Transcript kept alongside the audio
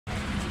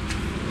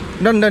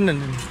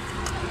Done.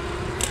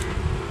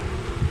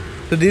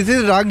 So this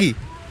is ragi.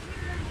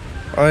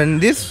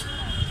 And this?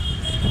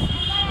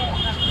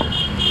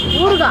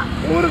 Urga.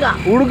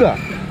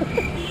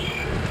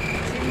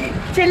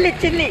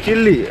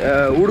 Chili.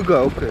 Urga,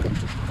 okay.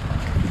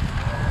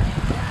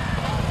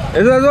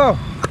 এসো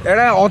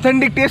এটা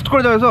authentic test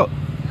করে যাও এসো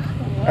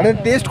এটা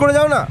টেস্ট করে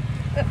যাও না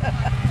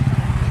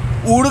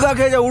উড়গা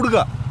খেয়ে যাও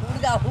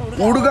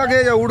উড়গা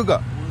খেয়ে যাও উড়গা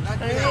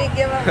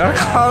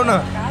খাও না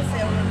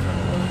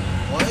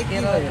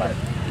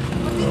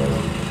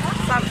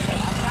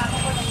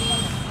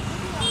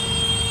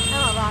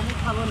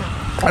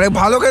আরে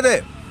ভালো খেতে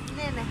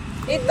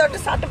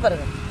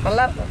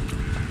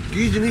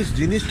কি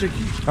জিনিসটা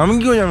কি আমি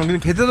কি জানি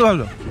কিন্তু খেতে তো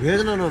ভালো ভেজ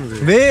না নন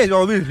ভেজ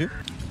অবভিয়াসলি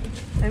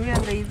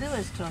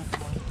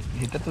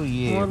এটা তো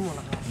ইয়ে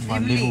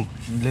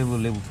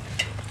লেবু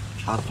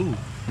ছাতু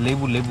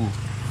লেবু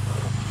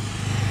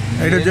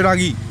এটা হচ্ছে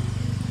রাগি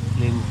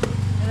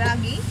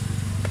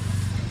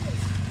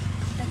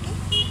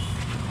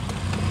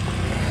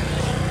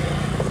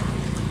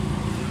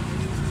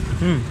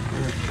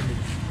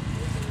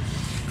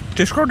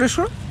টেস্ট করো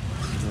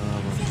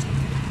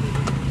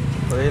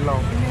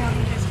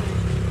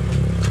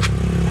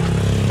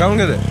কেমন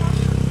খেতে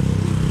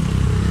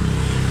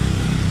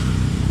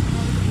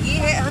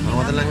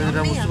আমাদের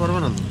ল্যাঙ্গুয়েজটা বুঝতে পারবে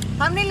না তো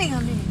हम नहीं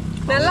लेंगे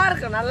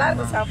नल्ला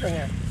को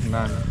साफेंगे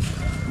না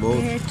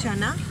ये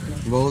चना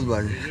बहुत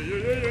बाजे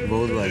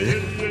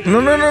नो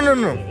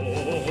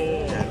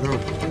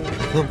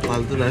एकदम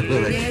फालतू लाइफ में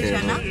ये रखते हैं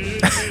चना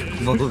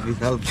बहुत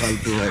विशाल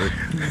फालतू भाई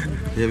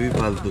ये भी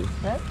फालतू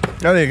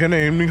আরে এখানে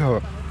এমনি খাওয়া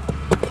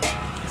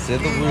से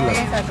तो बुरी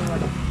लगा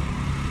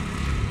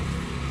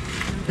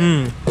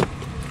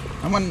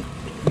আমার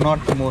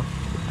নট মোর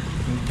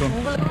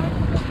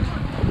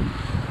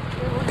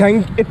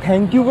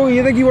থ্যাংক ইউ কো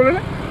ইয়েতে কি বলে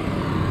না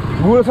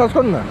গুগলে সার্চ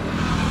কর না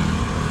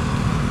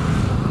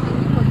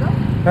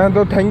হ্যাঁ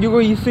তো থ্যাংক ইউ কো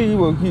ইসে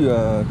কি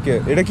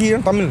এটা কি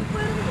তামিল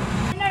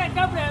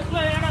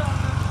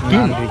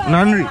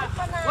নানরি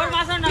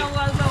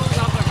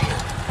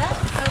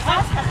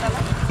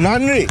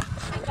নানরি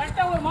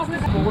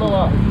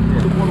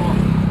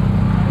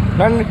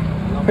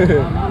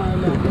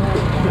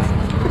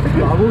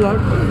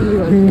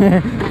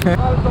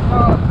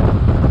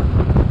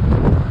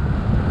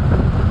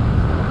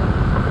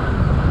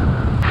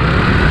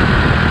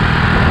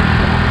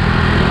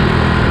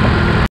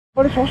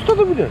সস্তা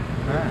তো বিরে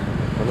হ্যাঁ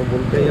चलो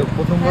बोलते এই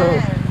প্রথমবার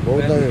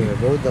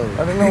बहुत दाम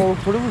আরে না ও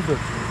থোড়ি বুঝতে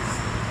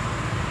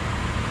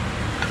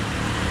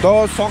তো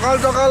সকাল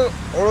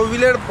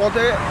অরোভিলের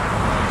পথে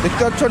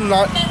দেখতে পাচ্ছ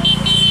না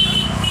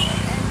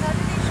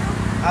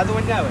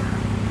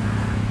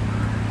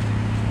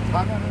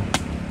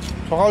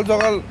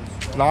সকাল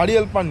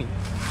नारियल पानी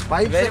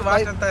पाइप से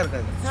पाइप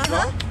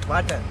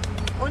वाटर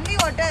only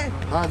water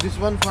हाँ this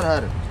one for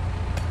her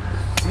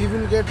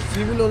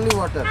she will only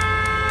water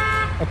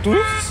तू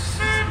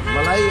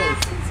मलाई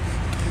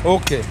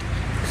ओके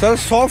सर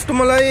सॉफ्ट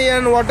मलाई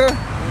and water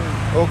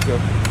okay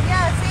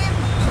yeah same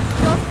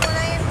soft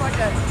malai and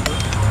water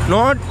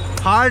not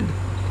hard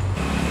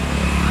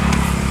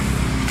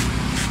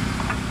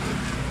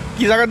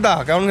কি জায়গাটা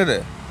কেমন খেতে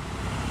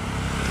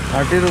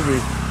 30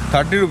 rupees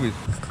 30 रुपीस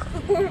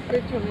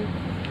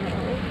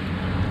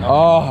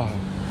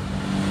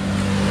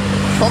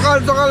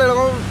সকাল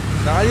এরকম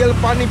নারিয়েল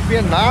পানি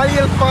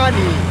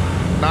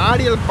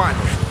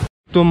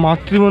তো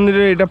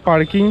মাতৃমন্দিরের এটা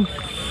পার্কিং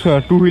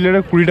 2 হুইলারে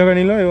 20 টাকা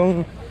নিল এবং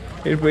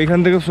এরপর এখান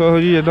থেকে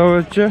সহজে যেতে হবে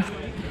হচ্ছে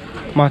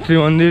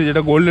মাতৃমন্দির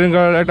যেটা গোল্ডেন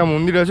কালার একটা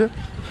মন্দির আছে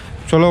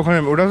চলো ওখানে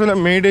ওটা আসলে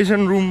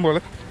মেডিটেশন রুম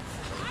বলে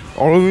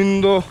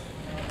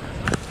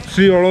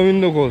শ্রী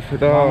অরবিন্দ ঘোষ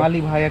এটা বাঙালি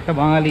ভাই একটা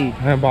বাঙালি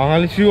হ্যাঁ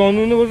বাঙালি শ্রী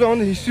অরবিন্দ ঘোষ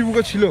আমাদের হিস্ট্রি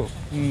বুকে ছিল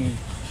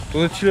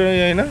তোদের ছিল না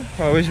জানি না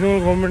ওয়েস্ট বেঙ্গল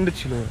গভর্নমেন্টের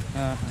ছিল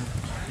হ্যাঁ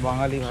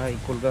বাঙালি ভাই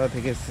কলকাতা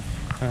থেকে এসেছে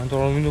হ্যাঁ তো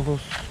অরবিন্দ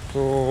ঘোষ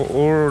তো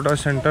ওর ওটা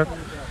সেন্টার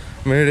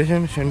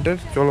মেডিটেশন সেন্টার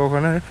চলো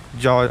ওখানে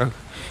যাওয়া যাক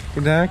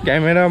কিন্তু হ্যাঁ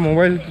ক্যামেরা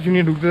মোবাইল কিছু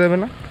নিয়ে ঢুকতে দেবে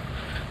না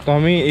তো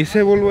আমি এসে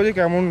বলবো যে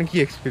কেমন কী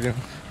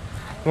এক্সপিরিয়েন্স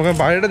তোমাকে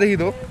বাইরেটা দেখি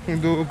তো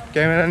কিন্তু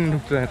ক্যামেরা নিয়ে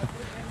ঢুকতে দেয় না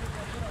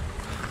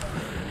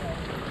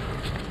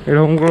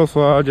এরকম করে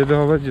যেতে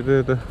হবে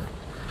যেতে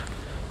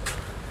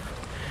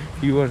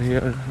ইউ আর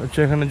হিয়ার আচ্ছা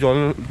এখানে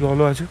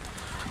জলও আছে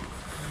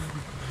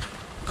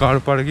কার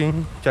পার্কিং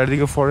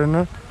চারিদিকে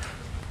ফরেনার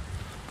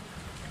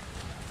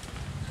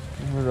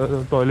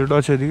টয়লেটও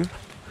আছে এদিকে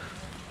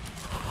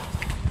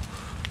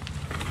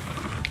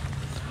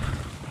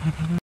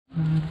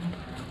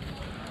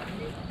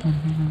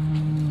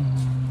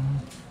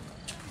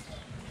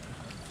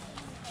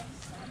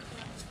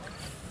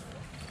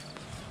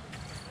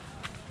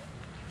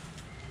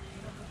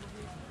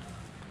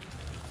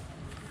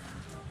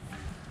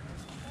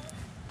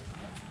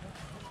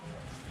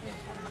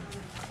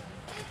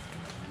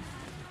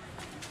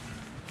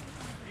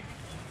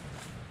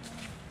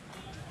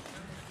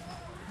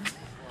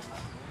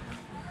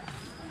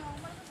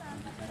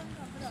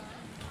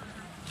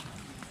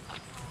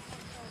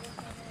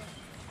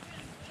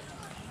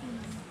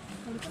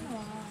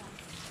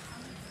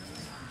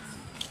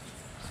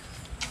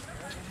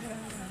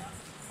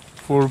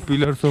 4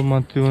 pillars of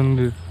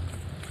Matri-Mandir.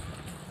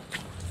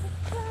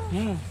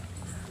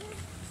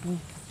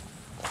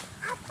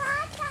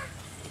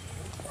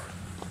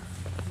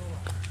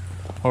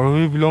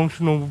 Auroville belongs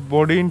to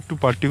nobody in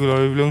particular.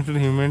 Auroville belongs to the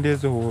humanity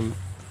as a whole.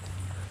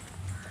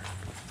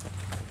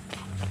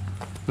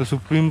 The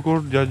Supreme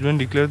Court judgment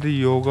declared the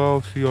yoga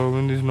of Sri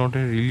Aurobindo is not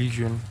a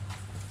religion.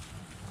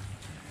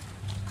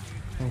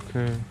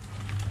 Okay.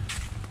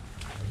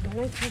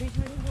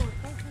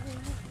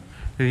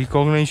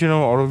 Recognition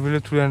of Auroville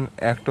through an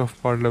act of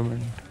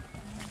parliament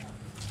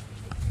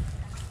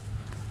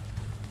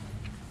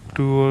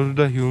towards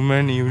the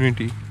human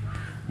unity.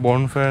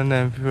 Bonfire and the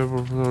amphitheater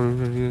purpose of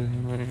Auroville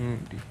human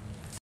unity.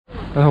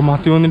 দেখো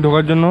মাতৃমন্দির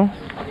ঢোকার জন্য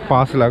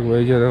pass লাগবে,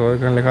 এই যে দেখো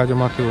এখানে লেখা আছে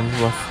মাতৃমন্দির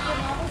পাস।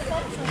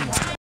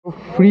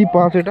 ফ্রি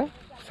পাস, এটা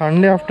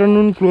সানডে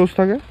আফটারনুন ক্লোজ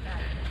থাকে।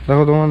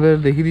 দেখো তোমাদের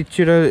দেখিয়ে দিচ্ছি,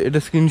 এটা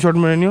স্ক্রিনশট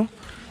মেরে নিও,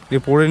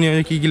 দিয়ে পড়ে নিও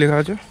যে কী কী লেখা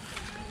আছে,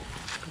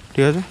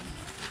 ঠিক আছে?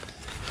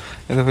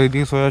 এ দেখো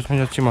এইদিকে সোজা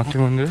যাচ্ছি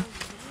মাতৃমন্দিরে,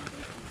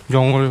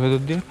 জঙ্গলের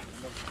ভেতর দিয়ে।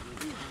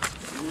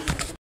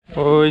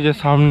 ওই যে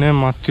সামনে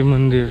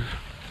মাতৃমন্দির,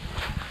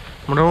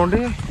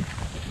 মোটামুটি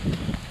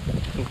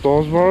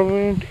 10-12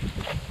 মিনিট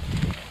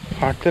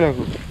হাঁটতে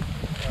লাগলো।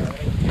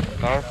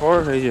 তারপর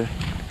এই যে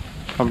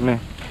সামনে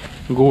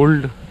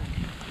গোল্ড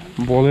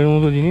বলের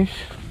মতো জিনিস,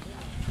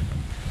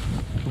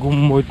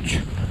 গম্বুজ।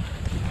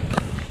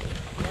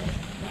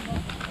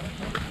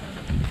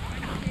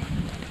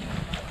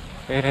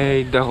 এই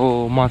দেখো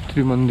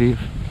মাতৃমন্দির,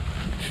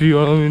 শ্রী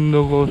অরবিন্দ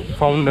ঘোষ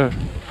ফাউন্ডার,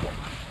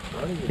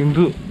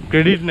 কিন্তু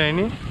ক্রেডিট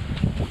নেয়নি।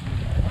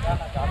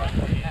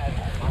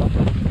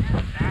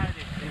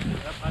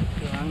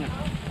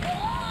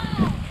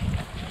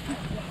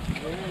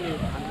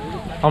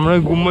 আমরা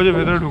গুম্বাজের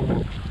ভেতরে ঢুকবো,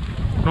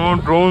 নো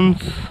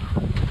ড্রোনস।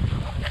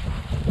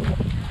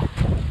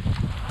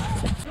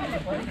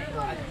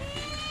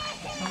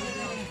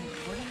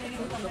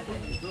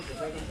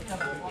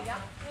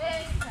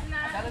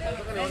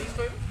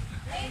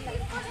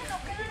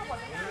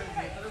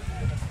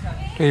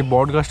 এই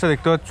বট গাছটা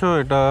দেখতে পাচ্ছ,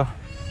 এটা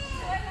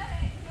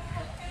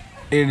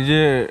এর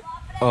যে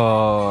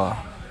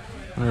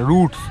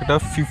রুটস, এটা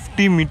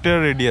 50 মিটার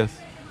রেডিয়াস,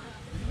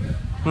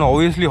 না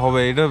অবভিয়াসলি হবে।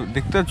 এটা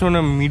দেখতে পাচ্ছ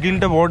না,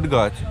 মিডিলটা বট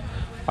গাছ,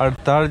 আর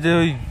তার যে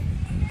ওই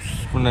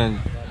মানে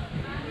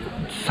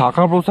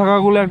শাখা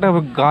প্রশাখাগুলো একটা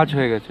গাছ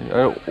হয়ে গেছে,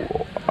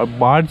 আর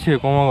বাড়ছে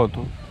ক্রমাগত।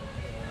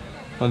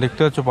 দেখতে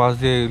পাচ্ছ পাশ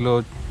দিয়ে এগুলো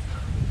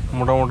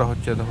মোটা মোটা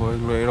হচ্ছে, দেখো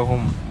এগুলো এরকম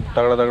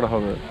তাগড়া তাগড়া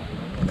হবে।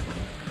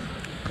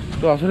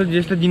 তো আসলে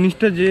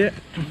জিনিসটা যে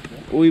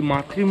ওই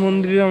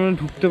মাতৃমন্দিরে আমরা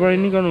ঢুকতে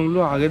পারিনি, কারণ ওগুলো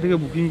আগে থেকে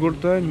বুকিং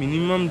করতে হয়,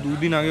 মিনিমাম 2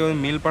 দিন আগে ওই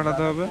মেল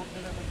পাঠাতে হবে।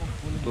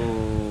 তো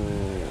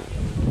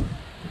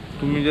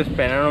তুমি জাস্ট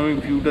প্যানোরামিক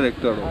ভিউটা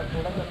দেখতে পারো।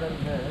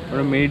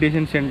 ওটা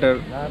মেডিটেশন সেন্টার,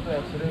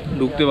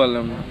 ঢুকতে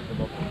পারলাম না।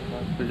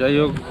 তো যাই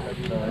হোক,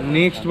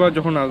 নেক্সট বার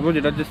যখন আসবো,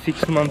 যেটা হচ্ছে 6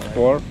 মান্থস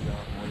পর,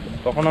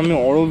 তখন আমি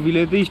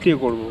অরোভিলেতেই স্টে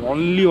করবো,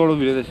 অনলি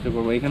অরোভিলেতে স্টে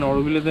করবো। এখানে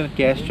অরোভিলেতে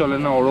ক্যাশ চলে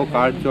না, অরো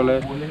কার্ড চলে,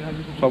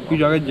 সব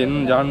কিছু আগে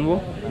জানবো,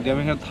 দিয়ে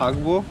আমি এখানে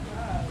থাকবো,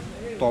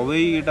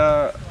 তবেই এটা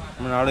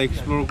মানে আরও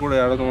এক্সপ্লোর করে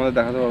আরও তোমাদের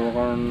দেখাতে পারবো,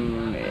 কারণ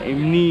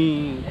এমনি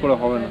করে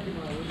হবে না।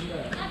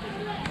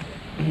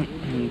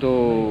 তো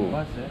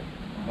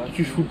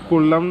কিছু শ্যুট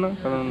করলাম না,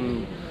 কারণ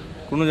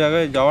কোনো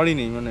জায়গায় যাওয়ারই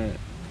নেই, মানে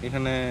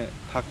এখানে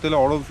থাকতে হলে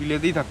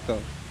অরোভিলেতেই থাকতে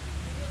হবে,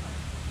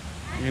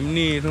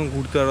 এমনি এরকম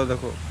ঘুরতে আরও।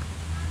 দেখো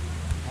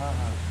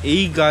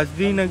এই গাছ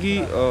দিয়েই নাকি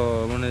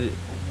মানে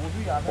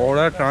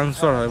অরা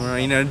ট্রান্সফার হয়, মানে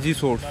energy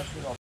source.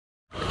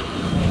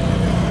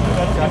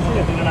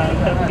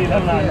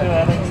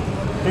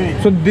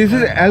 So this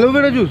is aloe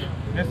vera juice?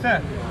 Yes, sir.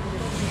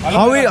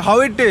 How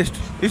it taste?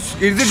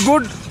 Is it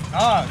good?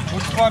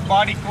 Good for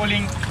body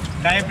cooling,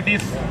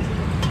 diabetes,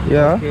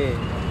 Yeah.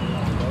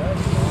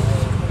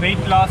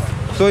 weight loss.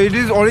 So it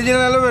is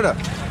original aloe vera?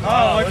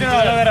 Original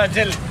aloe vera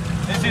gel.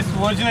 This is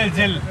original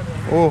gel.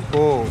 Oh.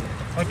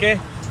 Okay.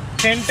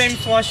 10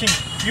 times washing,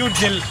 pure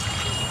gel.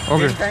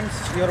 Okay. 10 times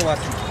you're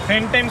washing.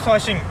 10 times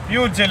washing,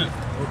 pure gel.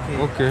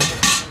 Okay.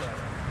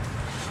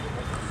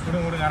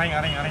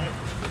 arrange.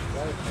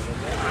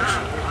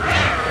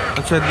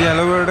 আচ্ছা, দিয়ে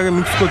অ্যালোe ভেরাটাকে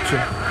mix করছে।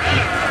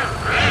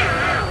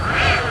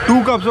 2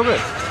 cups, okay?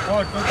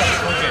 Oh, 2 cups,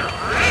 okay.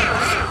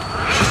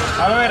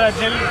 Aloe vera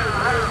gel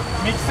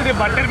mixed with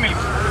buttermilk.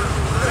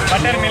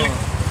 Buttermilk.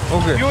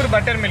 Okay. Pure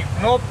buttermilk,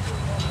 no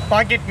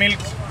packet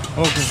milk.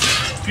 Okay.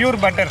 Pure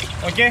butter,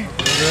 okay?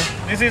 Okay.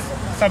 This is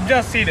sabja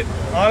seed,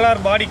 all our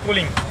body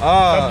cooling.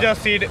 Sabja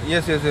seed,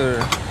 Yes.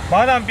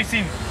 badam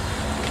pisin,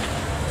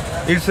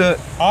 It's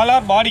all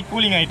our body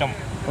cooling item.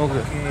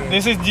 okay.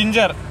 This is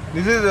ginger,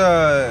 This is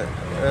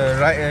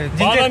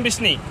ginger. Badam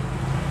pisni.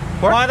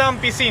 What? Badam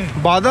pisin.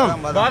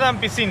 Badam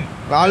pisin.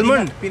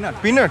 Almond.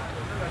 Peanut.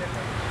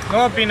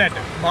 No peanut.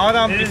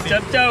 Badam pisin.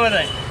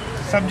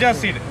 Sabja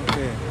seed.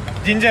 Okay.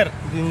 Ginger.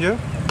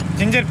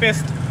 Ginger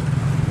paste.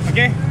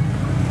 Okay.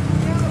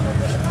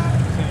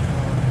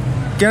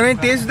 Can I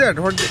taste that?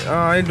 What?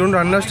 I don't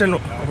understand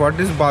what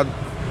is bad.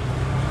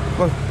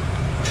 What?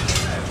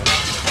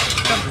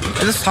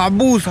 It's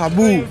sabu. So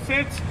you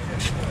search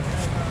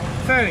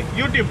Sir,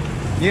 YouTube.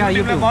 Yeah,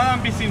 YouTube. YouTube. Badam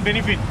pisin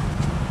benefit.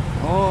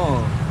 Oh.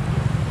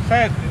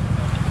 Sir,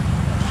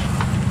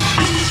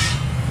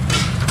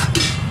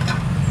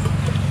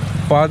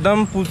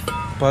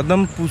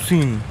 Padam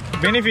Pusin.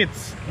 benefits.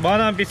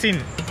 Badam pisin.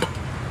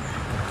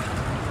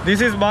 This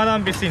is badam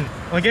pisin.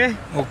 Okay?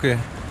 Okay.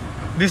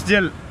 This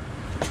gel.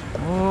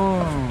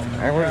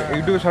 একবার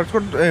ইউটিউবে search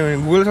করতে,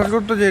 গুগলে search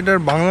করতে যে এটার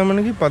বাংলা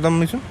মানে কি বাদাম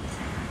মিশন।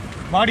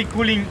 Body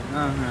cooling.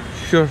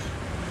 শিওর।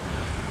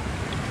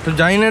 তো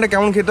জানি না এটা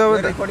কেমন খেতে হবে।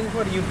 We are recording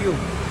for YouTube.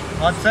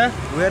 What, sir?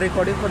 We are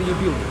recording for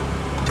YouTube.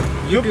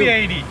 UPI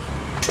ID.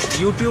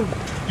 YouTube.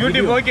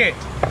 YouTube, Video. okay.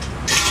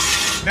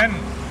 Then.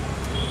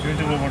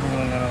 YouTube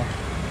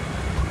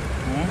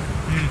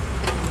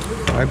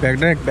আর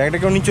ব্যাগটা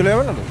কেউ নিয়ে চলে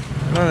যাবে না তো?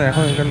 না না,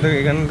 এখন এখান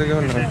থেকে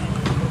না।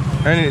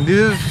 হ্যাঁ, this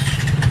is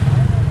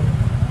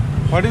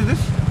what is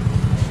this?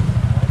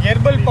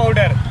 Herbal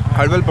powder.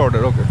 Herbal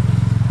powder. Okay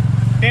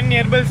 10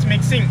 herbals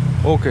mixing.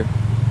 Okay,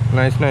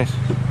 nice.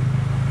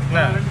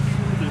 Nah.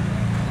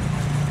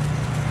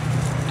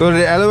 তো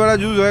অ্যালোভেরা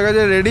জুস হয়ে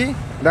গেছে রেডি,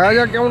 দেখা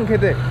যাক কেমন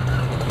খেতে।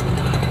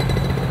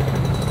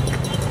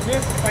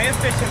 This fire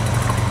station.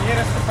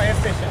 Nearest fire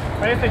station.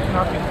 Fire station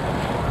office.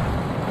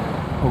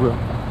 Okay,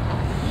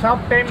 Shop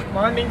time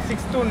morning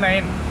 6 to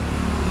 9.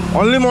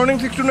 Only morning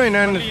 6 to 9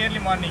 and Only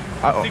early morning.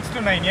 Oh. 6 to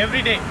 9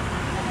 every day.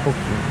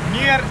 Okay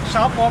Near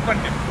shop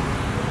opened.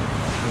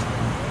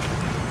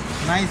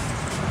 Nice.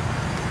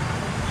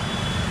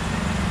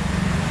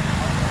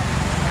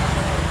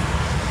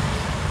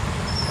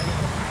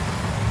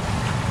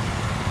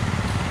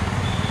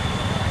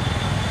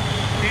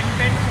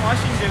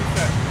 Washing gel,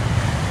 sir.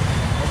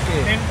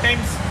 Okay. 10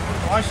 times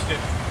washed.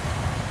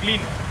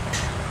 Clean.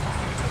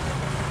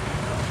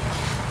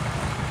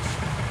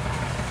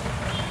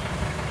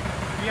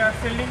 We are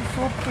selling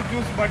soap to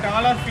juice, but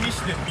all are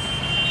finished.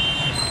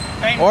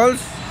 Time.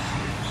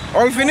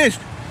 all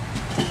finished.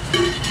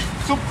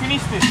 Soup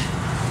finished.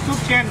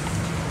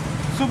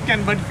 Soup can,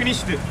 but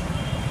finished.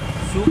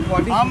 Soup,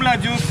 what is Amla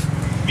juice,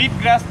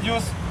 wheatgrass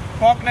juice,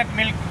 coconut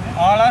milk,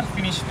 all are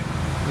finished.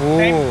 O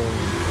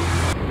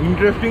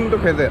interesting তো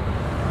খেতে,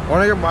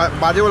 অনেকে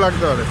বাজেও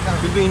লাগতে পারে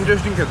কিন্তু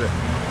interesting খেতে।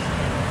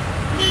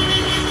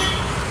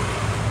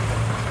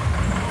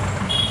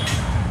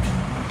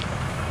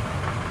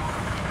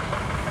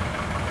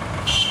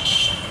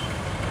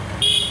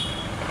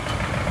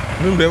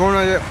 তুমি ভেবো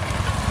না যে,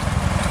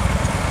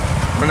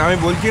 মানে আমি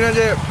বলছি না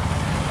যে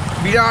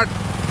বিরাট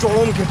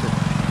চরম খেতে,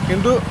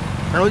 কিন্তু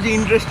আমি বলছি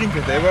ইন্টারেস্টিং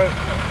খেতে। এবার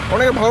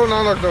অনেকে ভালো না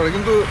লাগতে পারে,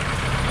 কিন্তু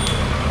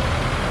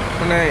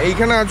মানে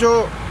এইখানে আছো,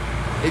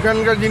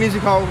 এখানকার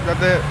জিনিসই খাও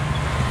যাতে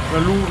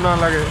লু না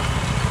লাগে।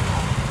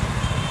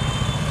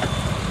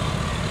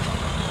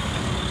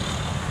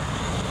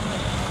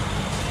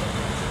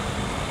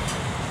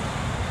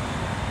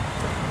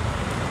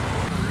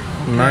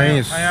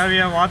 Nice. I have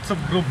a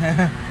WhatsApp group.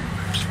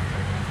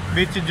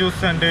 Beach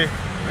juice and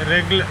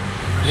regular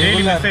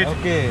daily message.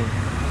 Okay.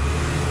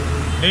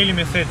 Daily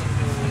message.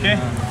 Okay.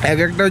 এক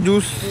একটা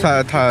জুস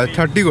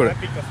 30 করে।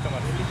 Happy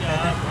customer.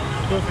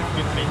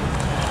 253.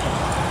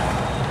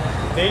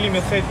 Daily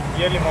message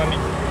early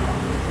morning.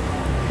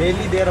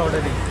 Daily they are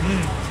ordering.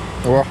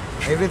 বাহ,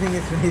 Everything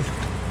is finished.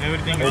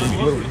 Everything is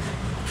finished.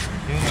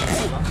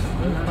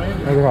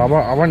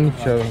 আবার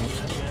নিচ্ছে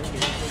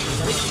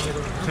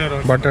Sir,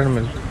 okay. Butter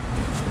milk.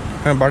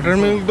 হ্যাঁ, butter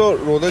milk তো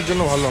রোদের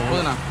জন্য ভালো।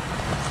 না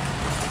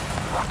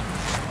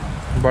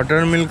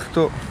বাটার মিল্ক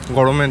তো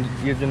গরমের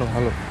ইয়ের জন্য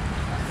ভালো।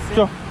 চ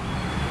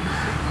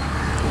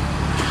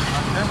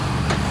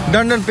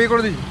ডান পে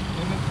করে দিই।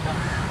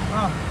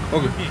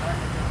 ওকে।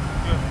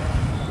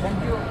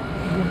 Thank you.